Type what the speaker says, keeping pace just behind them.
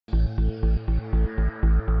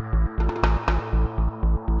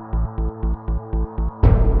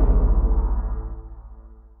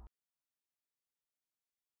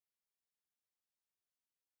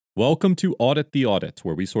Welcome to Audit the Audit,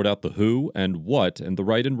 where we sort out the who and what and the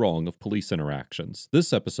right and wrong of police interactions.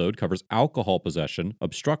 This episode covers alcohol possession,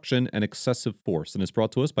 obstruction, and excessive force, and is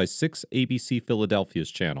brought to us by 6 ABC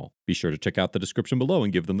Philadelphia's channel. Be sure to check out the description below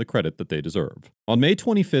and give them the credit that they deserve. On May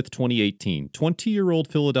 25, 2018, 20-year-old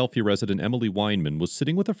Philadelphia resident Emily Weinman was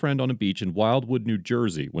sitting with a friend on a beach in Wildwood, New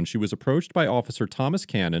Jersey, when she was approached by Officer Thomas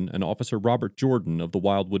Cannon and Officer Robert Jordan of the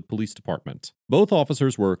Wildwood Police Department. Both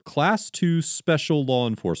officers were Class 2 Special Law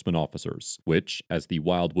Enforcement officers, which, as the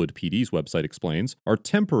Wildwood PD's website explains, are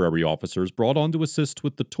temporary officers brought on to assist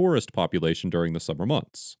with the tourist population during the summer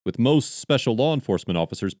months, with most special law enforcement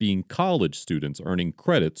officers being college students earning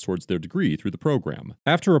credits towards their degree through the program.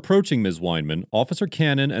 After approaching Ms. Weinman, Officer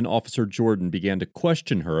Cannon and Officer Jordan began to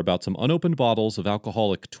question her about some unopened bottles of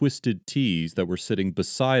alcoholic twisted teas that were sitting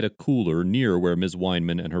beside a cooler near where Ms.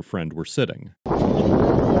 Weinman and her friend were sitting.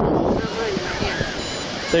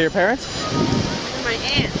 They're your parents? My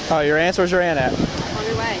aunt. Oh, your aunt? Where's your aunt at? On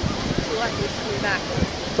her way. She left, she's coming back.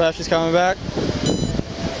 Left, she's coming back?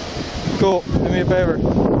 Cool. Do me a favor.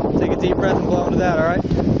 Take a deep breath and blow into that, alright?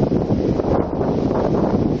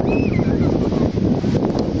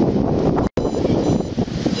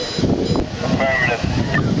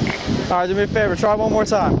 Alright, do me a favor. Try one more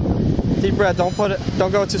time. Deep breath. Don't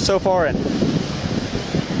go so far in.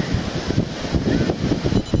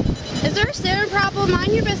 Is there a staring problem?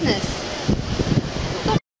 Mind your business.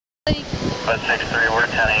 563, we're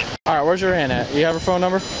 10-8. Alright, where's your aunt at? You have her phone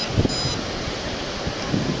number?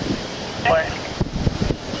 What?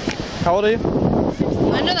 How old are you?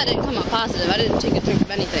 I know that didn't come up positive. I didn't take a drink of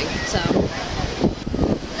anything, so.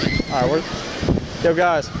 Alright, yo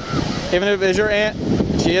guys, even if it's your aunt,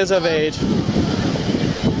 she is of age.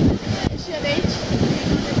 Is she of age?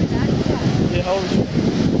 Yeah, how old is she?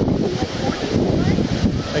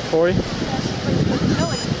 Like 40?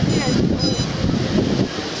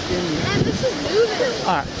 Man, this is moving.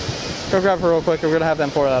 Alright, go grab her real quick. We're gonna have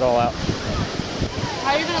them pour that all out.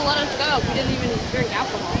 How are you gonna let us go if we didn't even drink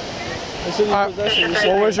alcohol? Well,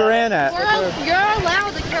 where's your aunt at? You're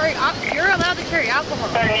allowed to carry alcohol.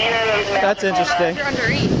 That's interesting. You're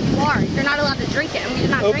underage. You are. You're not allowed to drink it, and we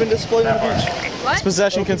did not Open drink display on the beach. it. What? It's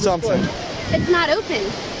possession consumption. It's not open.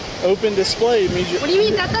 Open display means you. What do you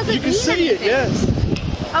mean? That doesn't mean anything. You can see it, yes.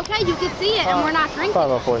 Okay, you can see it, and we're not drinking.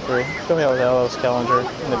 5043. Fill me out with Ellis Kellinger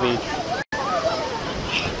in the beach.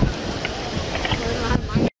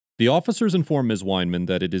 The officers informed Ms. Weinman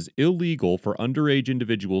that it is illegal for underage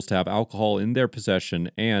individuals to have alcohol in their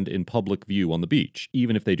possession and in public view on the beach,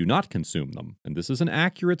 even if they do not consume them, and this is an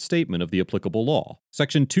accurate statement of the applicable law.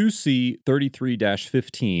 Section 2C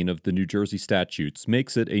 33-15 of the New Jersey statutes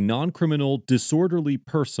makes it a non-criminal disorderly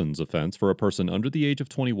persons offense for a person under the age of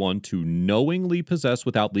 21 to knowingly possess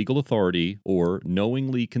without legal authority or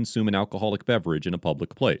knowingly consume an alcoholic beverage in a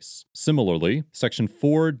public place. Similarly, Section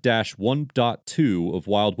 4-1.2 of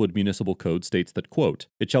Wildwood Municipal Code states that, quote,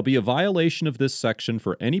 "It shall be a violation of this section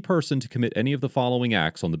for any person to commit any of the following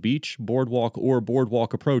acts on the beach, boardwalk, or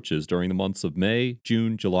boardwalk approaches during the months of May,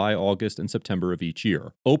 June, July, August, and September of each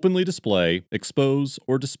year. Openly display, expose,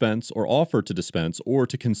 or dispense, or offer to dispense, or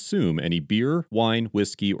to consume any beer, wine,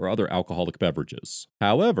 whiskey, or other alcoholic beverages."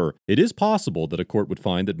 However, it is possible that a court would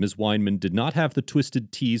find that Ms. Weinman did not have the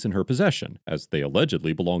twisted teas in her possession, as they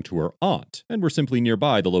allegedly belonged to her aunt, and were simply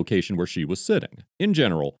nearby the location where she was sitting. In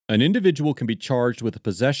general, an individual can be charged with a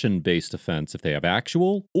possession-based offense if they have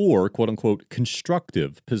actual or, quote-unquote,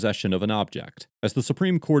 constructive possession of an object. As the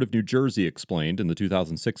Supreme Court of New Jersey explained in the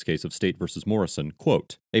 2006 case of State v. Morrison,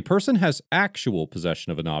 quote, "A person has actual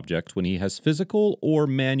possession of an object when he has physical or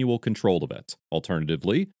manual control of it.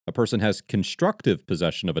 Alternatively, a person has constructive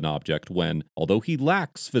possession of an object when, although he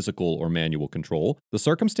lacks physical or manual control, the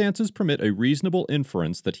circumstances permit a reasonable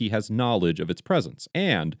inference that he has knowledge of its presence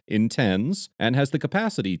and intends and has the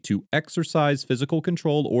capacity to exercise physical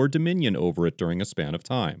control or dominion over it during a span of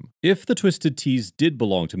time." If the twisted teas did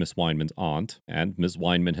belong to Miss Weinman's aunt, and Ms.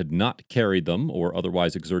 Weinman had not carried them or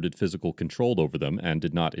otherwise exerted physical control over them and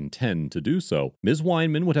did not intend to do so, Ms.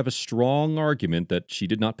 Weinman would have a strong argument that she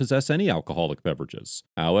did not possess any alcoholic beverages.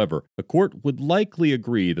 However, the court would likely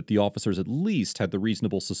agree that the officers at least had the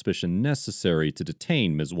reasonable suspicion necessary to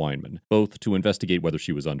detain Ms. Weinman, both to investigate whether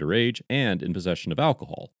she was underage and in possession of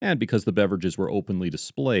alcohol, and because the beverages were openly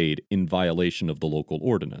displayed in violation of the local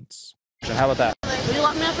ordinance. How about that? Will you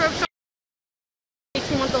lock me up for obstruction?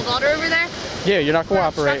 18-month-old daughter over there? Yeah, you're not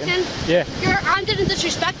cooperating. Yeah. Your aunt didn't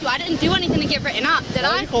disrespect you. I didn't do anything to get written up, did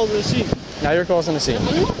I? You called the scene. Now you're causing the scene.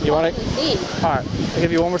 You want to? Alright, I'll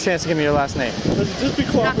give you one more chance to give me your last name. Just be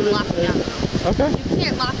cooperative. Lock me up. Okay. You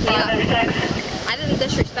can't lock me up. I didn't didn't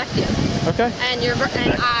disrespect you. Okay. And you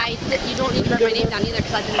don't need to write my name down either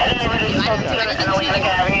because I didn't respond to you. I didn't do anything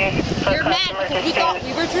to you. You're mad because we thought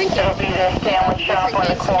we were drinking.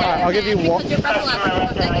 I'll give you one. Because your brother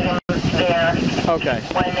left me. Okay.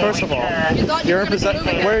 First of all, you're in possession.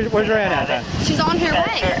 Where's your aunt at then? She's on her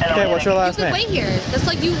way. Okay, what's your last You could name? wait here. That's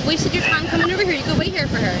like you wasted your time coming over here. You could wait here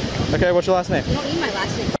for her. Okay, what's your last name? You don't need my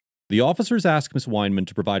last name. The officers ask Ms. Weinman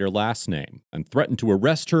to provide her last name and threaten to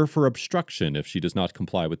arrest her for obstruction if she does not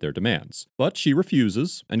comply with their demands. But she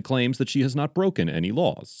refuses and claims that she has not broken any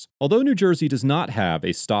laws. Although New Jersey does not have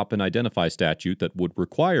a stop and identify statute that would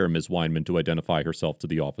require Ms. Weinman to identify herself to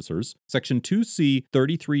the officers, Section 2C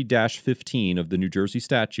 33-15 of the New Jersey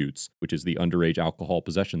statutes, which is the underage alcohol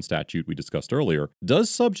possession statute we discussed earlier, does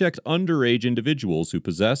subject underage individuals who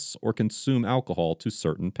possess or consume alcohol to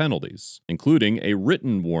certain penalties, including a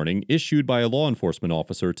written warning issued by a law enforcement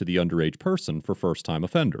officer to the underage person for first-time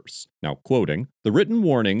offenders. Now, quoting, "The written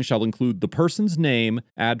warning shall include the person's name,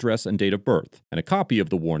 address, and date of birth, and a copy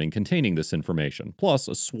of the warning containing this information, plus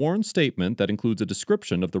a sworn statement that includes a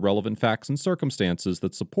description of the relevant facts and circumstances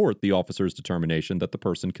that support the officer's determination that the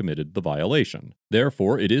person committed the violation."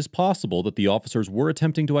 Therefore, it is possible that the officers were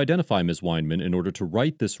attempting to identify Ms. Weinman in order to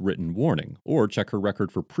write this written warning, or check her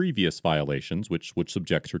record for previous violations, which would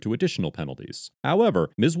subject her to additional penalties.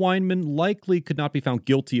 However, Ms. Weinman likely could not be found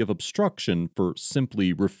guilty of obstruction for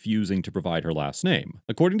simply refusing to provide her last name.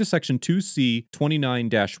 According to Section 2C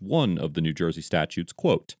 29-1 of the New Jersey statutes,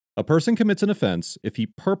 quote, "A person commits an offense if he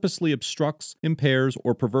purposely obstructs, impairs,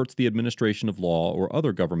 or perverts the administration of law or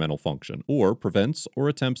other governmental function, or prevents or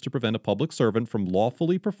attempts to prevent a public servant from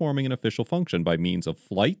lawfully performing an official function by means of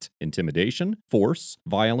flight, intimidation, force,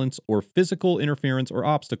 violence, or physical interference or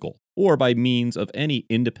obstacle, or by means of any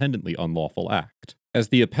independently unlawful act." As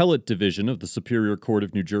the Appellate Division of the Superior Court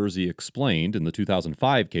of New Jersey explained in the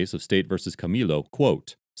 2005 case of State v. Camilo,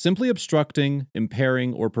 quote, "Simply obstructing,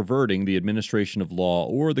 impairing, or perverting the administration of law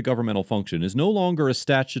or the governmental function is no longer a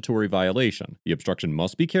statutory violation. The obstruction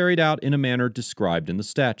must be carried out in a manner described in the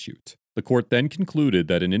statute." The court then concluded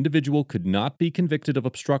that an individual could not be convicted of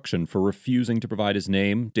obstruction for refusing to provide his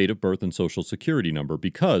name, date of birth, and social security number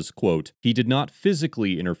because, quote, "he did not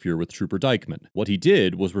physically interfere with Trooper Dykeman. What he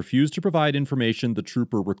did was refuse to provide information the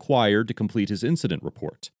trooper required to complete his incident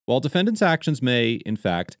report." While defendant's actions may, in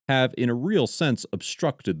fact, have in a real sense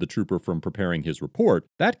obstructed the trooper from preparing his report,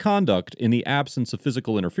 that conduct in the absence of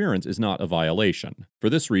physical interference is not a violation. For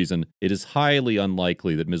this reason, it is highly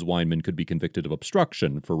unlikely that Ms. Weinman could be convicted of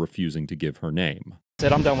obstruction for refusing to give her name.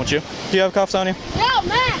 Said I'm done with you. Do you have cuffs on you? Yo,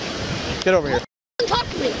 man! Get over here. Don't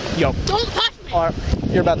touch me! Yo. Don't touch me! All right,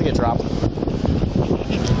 you're about to get dropped.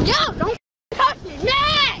 Yo, don't touch me!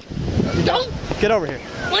 Man! Don't! Get over here.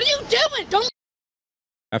 What are you doing? Don't!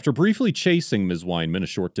 After briefly chasing Ms. Weinman a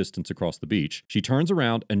short distance across the beach, she turns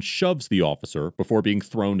around and shoves the officer before being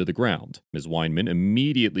thrown to the ground. Ms. Weinman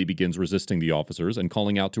immediately begins resisting the officers and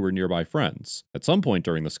calling out to her nearby friends. At some point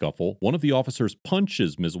during the scuffle, one of the officers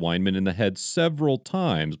punches Ms. Weinman in the head several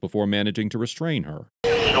times before managing to restrain her.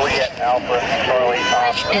 Juliet Alpha, Charlie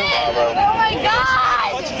Oscar, Oh my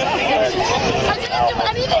God! I didn't do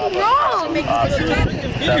anything wrong!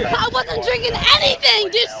 I wasn't drinking anything!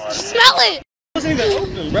 Just smell it! It wasn't even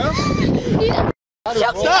open, bro.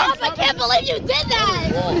 Shut up! I can't believe you did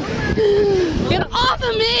that! Get off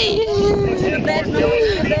of me!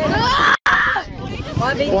 Ah!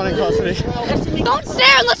 One in custody. Don't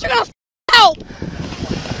stare unless you're gonna help!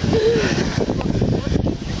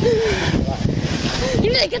 You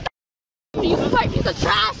need to get the you white piece of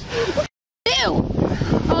trash! Ew!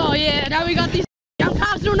 Oh yeah, now we got these young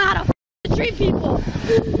cops who don't know how to treat people!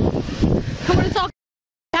 Coming to talk to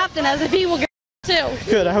the captain as if he will get too.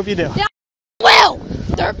 Good, I hope you do. Yeah, will!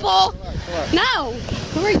 Dirtball! No!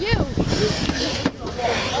 Who are you?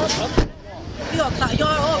 You're a cop. You're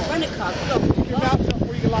all running cops. You're not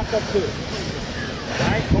where you get locked up too.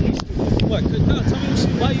 Right? What? No, tell me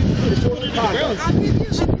why you put it in the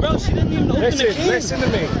ground. Bro, she didn't even open the can. Listen to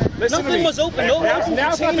me. Nothing was open. No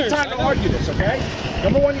Now's not the time to argue this, okay?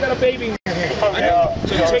 Number one, you got a baby in your hand. Okay?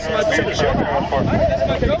 So you take my baby. That's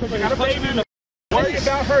my girlfriend. You got a baby in the Worry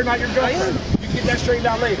about her, not your girlfriend. You can get that straightened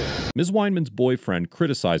out later. Ms. Weinman's boyfriend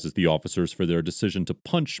criticizes the officers for their decision to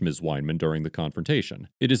punch Ms. Weinman during the confrontation.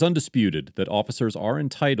 It is undisputed that officers are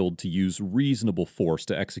entitled to use reasonable force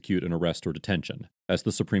to execute an arrest or detention. As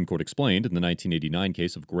the Supreme Court explained in the 1989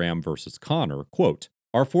 case of Graham v. Connor, quote,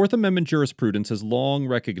 "Our Fourth Amendment jurisprudence has long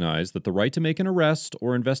recognized that the right to make an arrest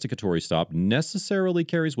or investigatory stop necessarily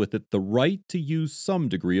carries with it the right to use some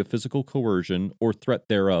degree of physical coercion or threat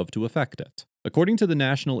thereof to effect it. According to the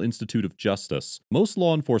National Institute of Justice, most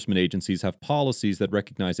law enforcement agencies have policies that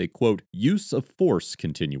recognize a, quote, use of force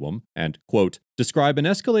continuum and, quote, describe an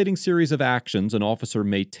escalating series of actions an officer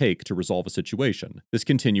may take to resolve a situation. This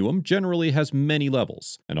continuum generally has many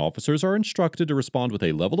levels, and officers are instructed to respond with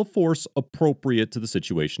a level of force appropriate to the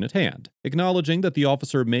situation at hand, acknowledging that the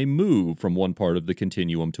officer may move from one part of the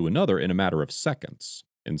continuum to another in a matter of seconds.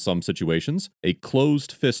 In some situations, a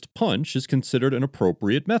closed fist punch is considered an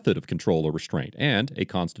appropriate method of control or restraint and a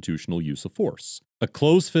constitutional use of force. A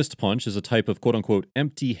closed fist punch is a type of quote-unquote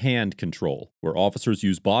empty hand control, where officers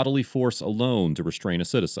use bodily force alone to restrain a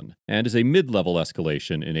citizen, and is a mid-level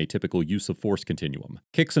escalation in a typical use of force continuum.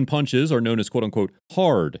 Kicks and punches are known as quote-unquote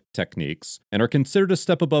hard techniques, and are considered a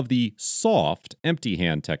step above the soft, empty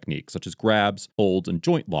hand techniques, such as grabs, holds, and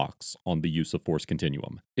joint locks on the use of force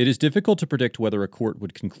continuum. It is difficult to predict whether a court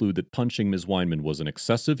would conclude that punching Ms. Weinman was an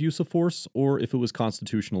excessive use of force, or if it was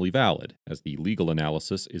constitutionally valid, as the legal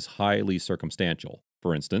analysis is highly circumstantial.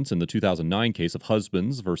 For instance, in the 2009 case of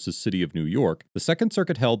Husbands versus City of New York, the Second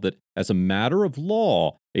Circuit held that, as a matter of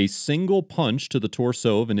law, a single punch to the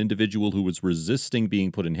torso of an individual who was resisting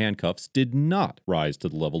being put in handcuffs did not rise to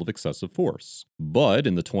the level of excessive force. But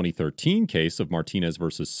in the 2013 case of Martinez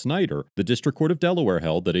versus Snyder, the District Court of Delaware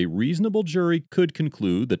held that a reasonable jury could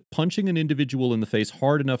conclude that punching an individual in the face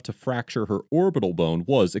hard enough to fracture her orbital bone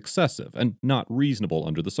was excessive and not reasonable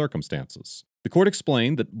under the circumstances. The court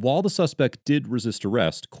explained that while the suspect did resist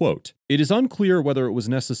arrest, quote, it is unclear whether it was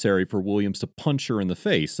necessary for Williams to punch her in the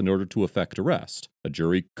face in order to effect arrest. A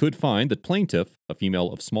jury could find that plaintiff, a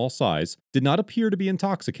female of small size, did not appear to be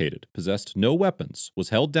intoxicated, possessed no weapons, was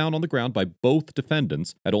held down on the ground by both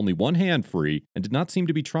defendants, had only one hand free, and did not seem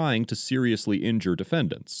to be trying to seriously injure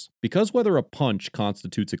defendants. Because whether a punch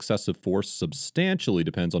constitutes excessive force substantially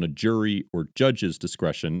depends on a jury or judge's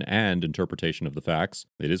discretion and interpretation of the facts,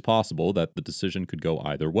 it is possible that the decision could go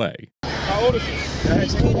either way. How old is she? All you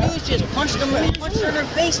do is just punch her in her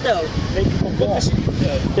face, though.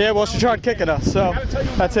 Yeah, well, she tried kicking us, so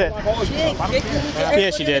that's it. She didn't kick her.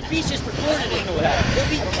 Yeah, she did. Piece just recorded it.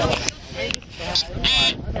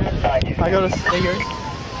 I go to...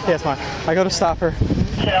 Yeah, it's fine. I go to stop her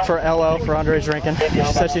for LO, for underage drinking.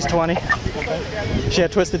 She said she's 20. She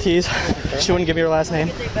had twisted tees. She wouldn't give me her last name.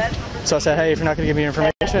 So I said, hey, if you're not going to give me your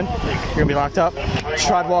information, you're going to be locked up. She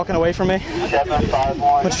tried walking away from me.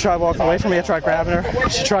 When she tried walking away from me, I tried grabbing her.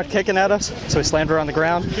 She tried kicking at us, so we slammed her on the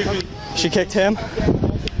ground. She kicked him.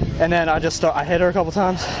 And then I hit her a couple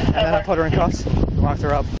times, and then I put her in cuffs, locked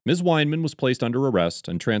her up. Ms. Weinman was placed under arrest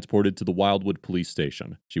and transported to the Wildwood Police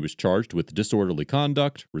Station. She was charged with disorderly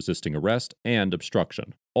conduct, resisting arrest, and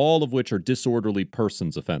obstruction, all of which are disorderly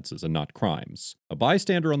persons offenses and not crimes. A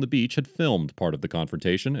bystander on the beach had filmed part of the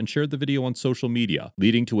confrontation and shared the video on social media,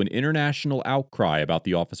 leading to an international outcry about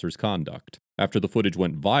the officer's conduct. After the footage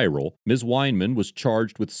went viral, Ms. Weinman was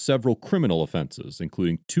charged with several criminal offenses,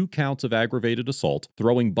 including 2 counts of aggravated assault,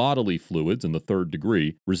 throwing bodily fluids in the 3rd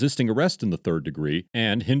degree, resisting arrest in the 3rd degree,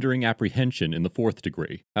 and hindering apprehension in the 4th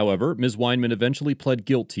degree. However, Ms. Weinman eventually pled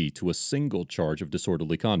guilty to a single charge of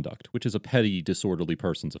disorderly conduct, which is a petty disorderly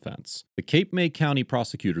persons offense. The Cape May County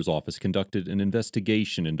Prosecutor's Office conducted an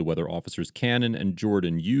investigation into whether officers Cannon and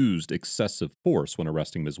Jordan used excessive force when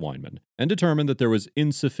arresting Ms. Weinman, and determined that there was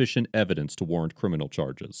insufficient evidence to warrant criminal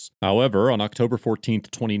charges. However, on October 14,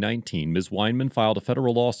 2019, Ms. Weinman filed a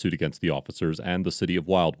federal lawsuit against the officers and the city of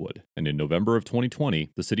Wildwood, and in November of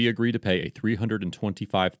 2020, the city agreed to pay a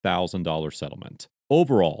 $325,000 settlement.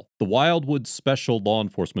 Overall, the Wildwood Special Law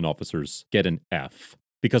Enforcement Officers get an F.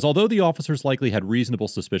 Because although the officers likely had reasonable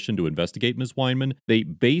suspicion to investigate Ms. Weinman, they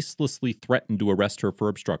baselessly threatened to arrest her for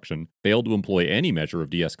obstruction, failed to employ any measure of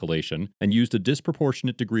de-escalation, and used a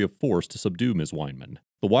disproportionate degree of force to subdue Ms. Weinman.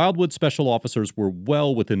 The Wildwood Special Officers were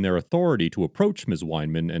well within their authority to approach Ms.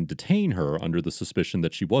 Weinman and detain her under the suspicion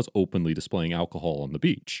that she was openly displaying alcohol on the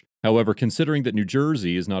beach. However, considering that New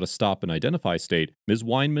Jersey is not a stop and identify state, Ms.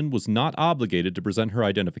 Weinman was not obligated to present her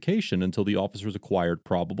identification until the officers acquired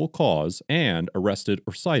probable cause and arrested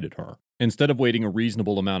or cited her. Instead of waiting a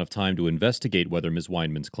reasonable amount of time to investigate whether Ms.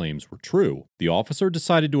 Weinman's claims were true, the officer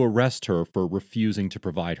decided to arrest her for refusing to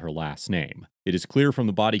provide her last name. It is clear from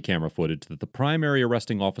the body camera footage that the primary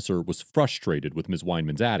arresting officer was frustrated with Ms.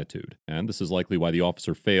 Weinman's attitude, and this is likely why the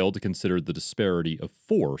officer failed to consider the disparity of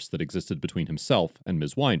force that existed between himself and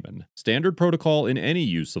Ms. Weinman. Standard protocol in any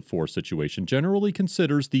use of force situation generally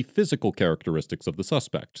considers the physical characteristics of the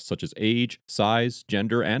suspect, such as age, size,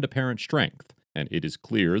 gender, and apparent strength. And it is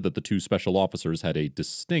clear that the 2 special officers had a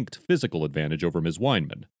distinct physical advantage over Ms.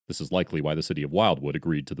 Weinman. This is likely why the city of Wildwood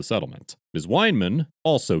agreed to the settlement. Ms. Weinman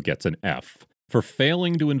also gets an F. for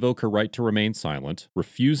failing to invoke her right to remain silent,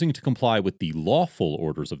 refusing to comply with the lawful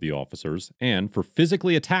orders of the officers, and for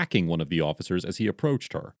physically attacking one of the officers as he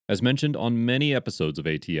approached her. As mentioned on many episodes of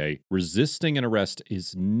ATA, resisting an arrest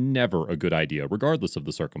is never a good idea, regardless of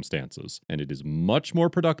the circumstances, and it is much more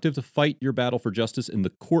productive to fight your battle for justice in the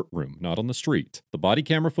courtroom, not on the street. The body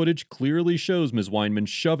camera footage clearly shows Ms. Weinman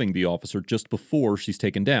shoving the officer just before she's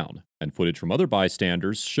taken down, and footage from other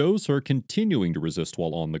bystanders shows her continuing to resist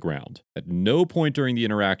while on the ground. At no point during the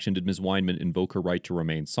interaction did Ms. Weinman invoke her right to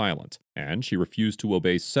remain silent, and she refused to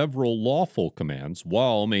obey several lawful commands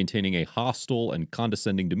while maintaining a hostile and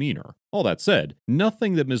condescending demeanor. All that said,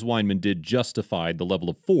 nothing that Ms. Weinman did justified the level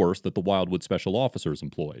of force that the Wildwood special officers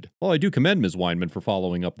employed. While I do commend Ms. Weinman for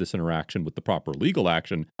following up this interaction with the proper legal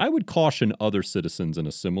action, I would caution other citizens in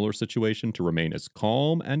a similar situation to remain as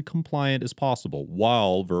calm and compliant as possible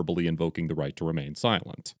while verbally invoking the right to remain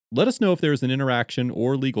silent. Let us know if there is an interaction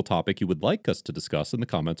or legal topic you would like us to discuss in the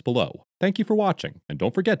comments below. Thank you for watching, and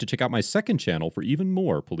don't forget to check out my second channel for even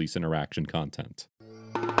more police interaction content.